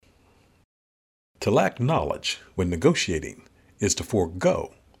To lack knowledge when negotiating is to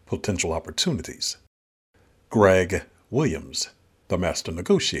forego potential opportunities. Greg Williams, the master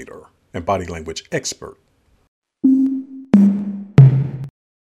negotiator and body language expert.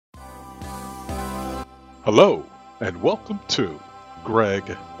 Hello, and welcome to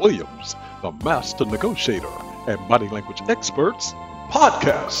Greg Williams, the master negotiator and body language experts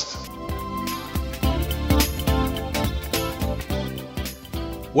podcast.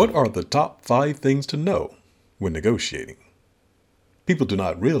 What are the top 5 things to know when negotiating? People do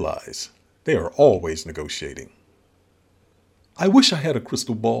not realize they are always negotiating. I wish I had a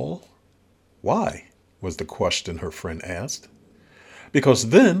crystal ball. Why? Was the question her friend asked. Because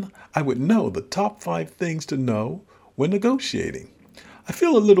then I would know the top 5 things to know when negotiating. I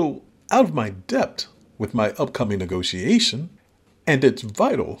feel a little out of my depth with my upcoming negotiation, and it's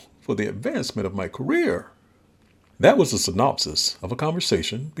vital for the advancement of my career. That was a synopsis of a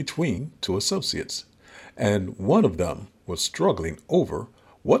conversation between 2 associates, and one of them was struggling over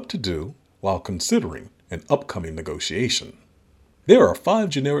what to do while considering an upcoming negotiation. There are 5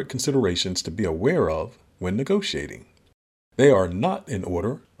 generic considerations to be aware of when negotiating. They are not in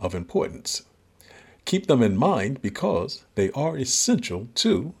order of importance. Keep them in mind because they are essential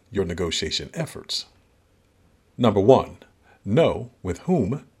to your negotiation efforts. Number 1, know with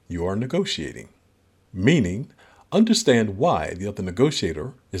whom you are negotiating, meaning understand why the other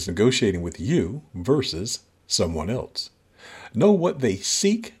negotiator is negotiating with you versus someone else. Know what they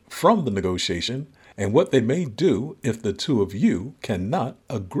seek from the negotiation and what they may do if the 2 of you cannot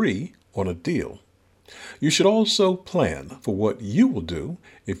agree on a deal. You should also plan for what you will do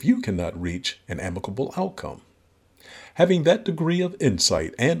if you cannot reach an amicable outcome. Having that degree of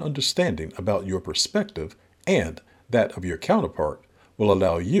insight and understanding about your perspective and that of your counterpart will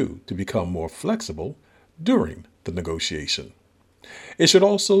allow you to become more flexible during the negotiation. It should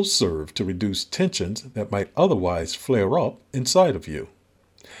also serve to reduce tensions that might otherwise flare up inside of you.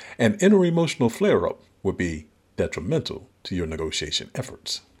 An inner emotional flare-up would be detrimental to your negotiation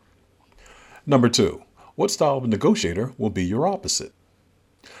efforts. Number 2, what style of negotiator will be your opposite?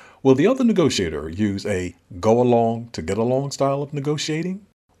 Will the other negotiator use a go-along to get-along style of negotiating?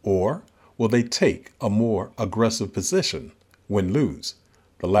 Or will they take a more aggressive position, win-lose?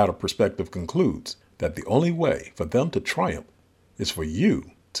 The latter perspective concludes that the only way for them to triumph is for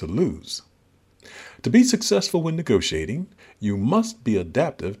you to lose. To be successful when negotiating, you must be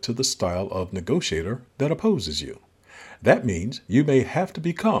adaptive to the style of negotiator that opposes you. That means you may have to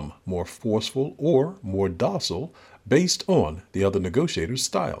become more forceful or more docile based on the other negotiator's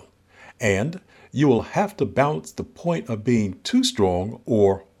style. And you will have to balance the point of being too strong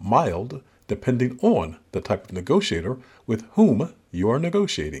or mild depending on the type of negotiator with whom you are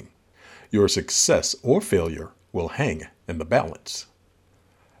negotiating. Your success or failure will hang in the balance.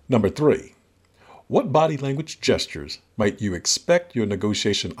 Number 3, what body language gestures might you expect your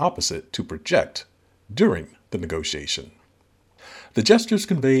negotiation opposite to project during the negotiation? The gestures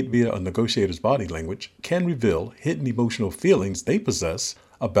conveyed via a negotiator's body language can reveal hidden emotional feelings they possess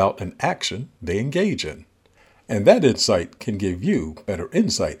about an action they engage in. And that insight can give you better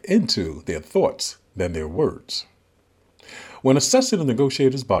insight into their thoughts than their words. When assessing a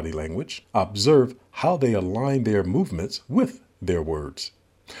negotiator's body language, observe how they align their movements with their words.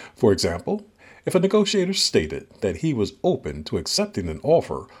 For example, if a negotiator stated that he was open to accepting an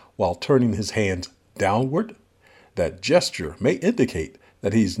offer while turning his hands downward, that gesture may indicate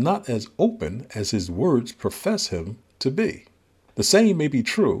that he's not as open as his words profess him to be. The same may be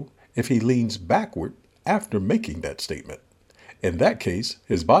true if he leans backward after making that statement. In that case,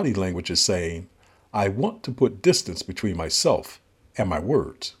 his body language is saying, I want to put distance between myself and my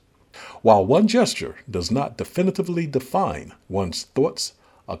words. While one gesture does not definitively define one's thoughts,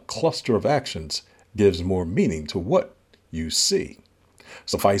 a cluster of actions gives more meaning to what you see.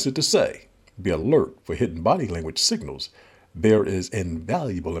 Suffice it to say, be alert for hidden body language signals. There is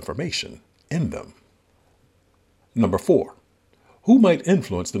invaluable information in them. Number 4, who might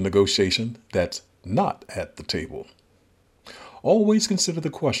influence the negotiation that's not at the table? Always consider the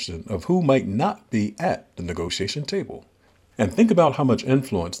question of who might not be at the negotiation table, and think about how much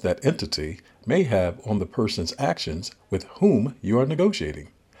influence that entity may have on the person's actions with whom you are negotiating.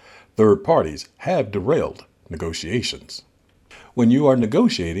 Third parties have derailed negotiations. When you are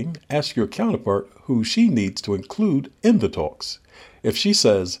negotiating, ask your counterpart who she needs to include in the talks. If she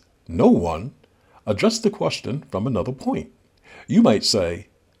says, no one, address the question from another point. You might say,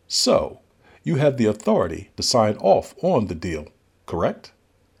 so, you have the authority to sign off on the deal, correct?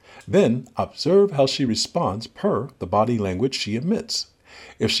 Then observe how she responds per the body language she emits.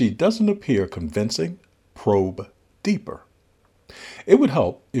 If she doesn't appear convincing, probe deeper. It would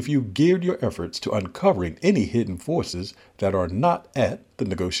help if you geared your efforts to uncovering any hidden forces that are not at the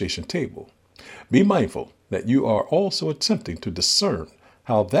negotiation table. Be mindful that you are also attempting to discern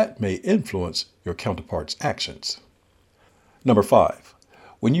how that may influence your counterpart's actions. Number 5.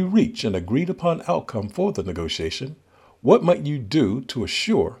 When you reach an agreed upon outcome for the negotiation, what might you do to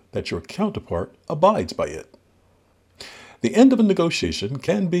assure that your counterpart abides by it? The end of a negotiation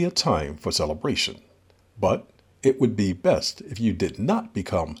can be a time for celebration, but it would be best if you did not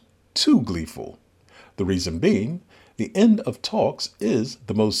become too gleeful. The reason being, the end of talks is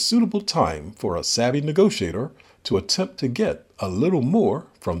the most suitable time for a savvy negotiator to attempt to get a little more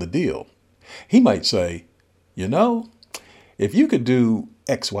from the deal. He might say, if you could do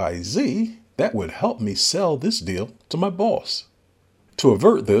XYZ, that would help me sell this deal to my boss. To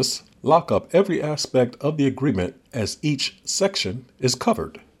avert this, lock up every aspect of the agreement as each section is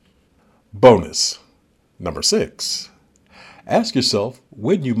covered. Bonus. Number 6. Ask yourself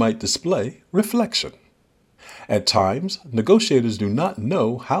when you might display reflection. At times, negotiators do not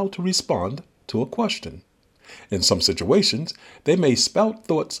know how to respond to a question. In some situations, they may spout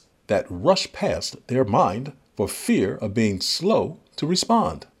thoughts that rush past their mind for fear of being slow to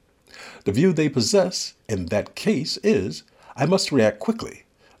respond. The view they possess in that case is, I must react quickly,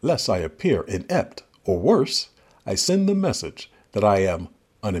 lest I appear inept, or worse, I send the message that I am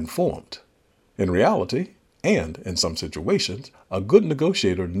uninformed. In reality, and in some situations, a good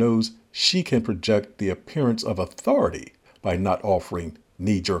negotiator knows she can project the appearance of authority by not offering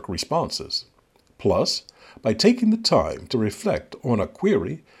knee-jerk responses. Plus, by taking the time to reflect on a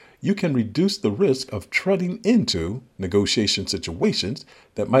query, you can reduce the risk of treading into negotiation situations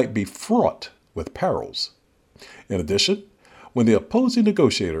that might be fraught with perils. In addition, when the opposing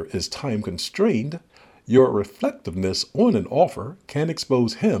negotiator is time constrained, your reflectiveness on an offer can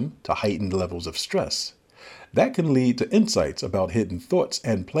expose him to heightened levels of stress. That can lead to insights about hidden thoughts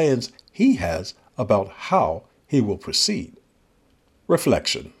and plans he has about how he will proceed.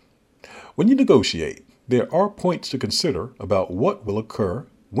 Reflection. When you negotiate, there are points to consider about what will occur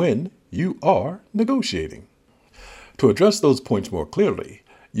when you are negotiating. To address those points more clearly,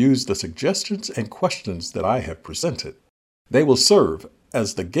 use the suggestions and questions that I have presented. They will serve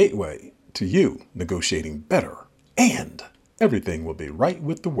as the gateway to you negotiating better, and everything will be right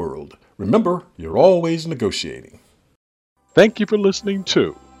with the world. Remember, you're always negotiating. Thank you for listening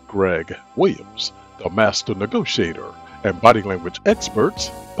to Greg Williams, the Master Negotiator and Body Language Experts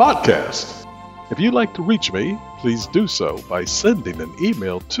podcast. If you'd like to reach me, please do so by sending an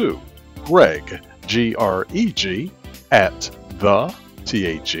email to Greg, G-R-E-G, at the,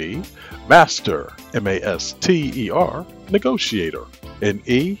 T-H-E, Master, M-A-S-T-E-R, Negotiator,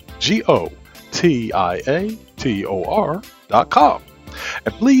 Negotiator.com.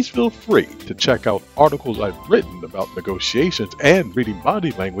 And please feel free to check out articles I've written about negotiations and reading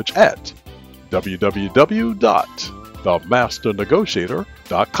body language at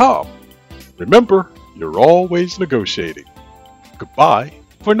www.themasternegotiator.com. Remember, you're always negotiating. Goodbye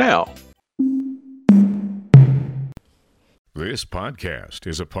for now. This podcast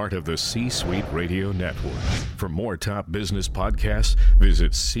is a part of the C-Suite Radio Network. For more top business podcasts,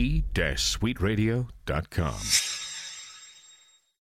 visit c-suiteradio.com.